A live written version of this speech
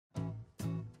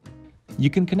You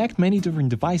can connect many different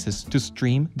devices to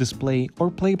stream, display,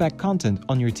 or playback content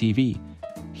on your TV.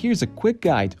 Here's a quick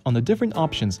guide on the different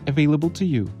options available to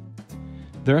you.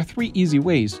 There are 3 easy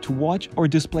ways to watch or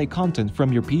display content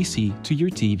from your PC to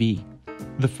your TV.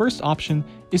 The first option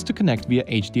is to connect via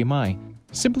HDMI.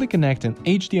 Simply connect an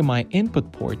HDMI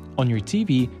input port on your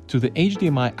TV to the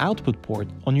HDMI output port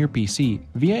on your PC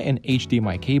via an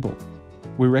HDMI cable.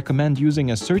 We recommend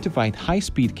using a certified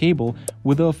high-speed cable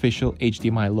with the official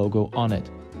HDMI logo on it.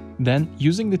 Then,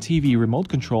 using the TV remote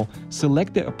control,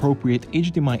 select the appropriate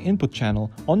HDMI input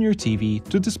channel on your TV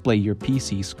to display your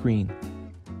PC screen.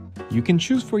 You can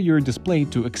choose for your display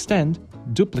to extend,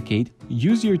 duplicate,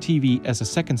 use your TV as a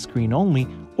second screen only,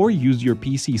 or use your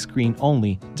PC screen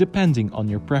only, depending on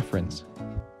your preference.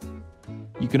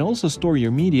 You can also store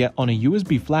your media on a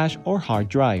USB flash or hard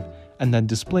drive, and then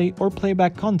display or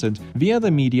playback content via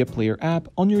the Media Player app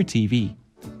on your TV.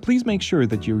 Please make sure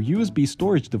that your USB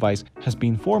storage device has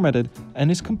been formatted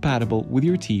and is compatible with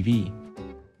your TV.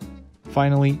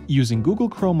 Finally, using Google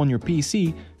Chrome on your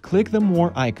PC, click the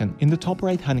More icon in the top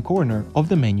right-hand corner of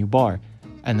the menu bar,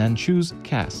 and then choose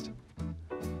Cast.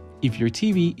 If your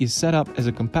TV is set up as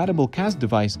a compatible cast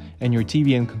device and your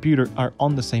TV and computer are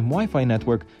on the same Wi-Fi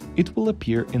network, it will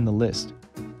appear in the list.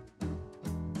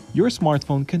 Your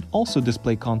smartphone can also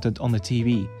display content on the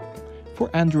TV.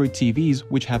 For Android TVs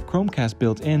which have Chromecast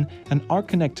built in and are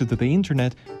connected to the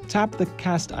internet, tap the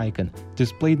Cast icon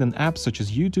displayed in apps such as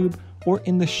YouTube or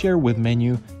in the Share With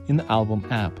menu in the Album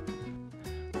app.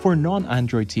 For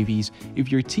non-Android TVs,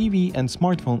 if your TV and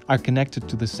smartphone are connected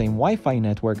to the same Wi-Fi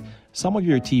network, some of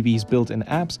your TV's built-in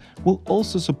apps will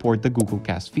also support the Google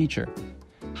Cast feature.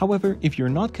 However, if you're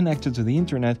not connected to the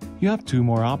internet, you have 2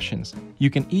 more options. You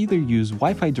can either use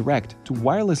Wi-Fi Direct to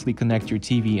wirelessly connect your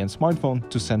TV and smartphone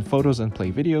to send photos and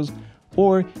play videos,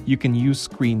 or you can use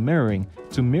screen mirroring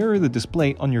to mirror the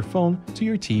display on your phone to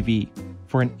your TV.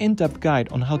 For an in-depth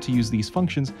guide on how to use these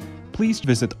functions, please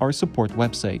visit our support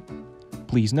website.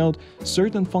 Please note,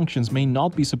 certain functions may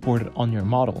not be supported on your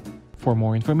model. For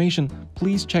more information,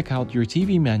 please check out your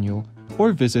TV manual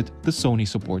or visit the Sony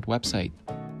support website.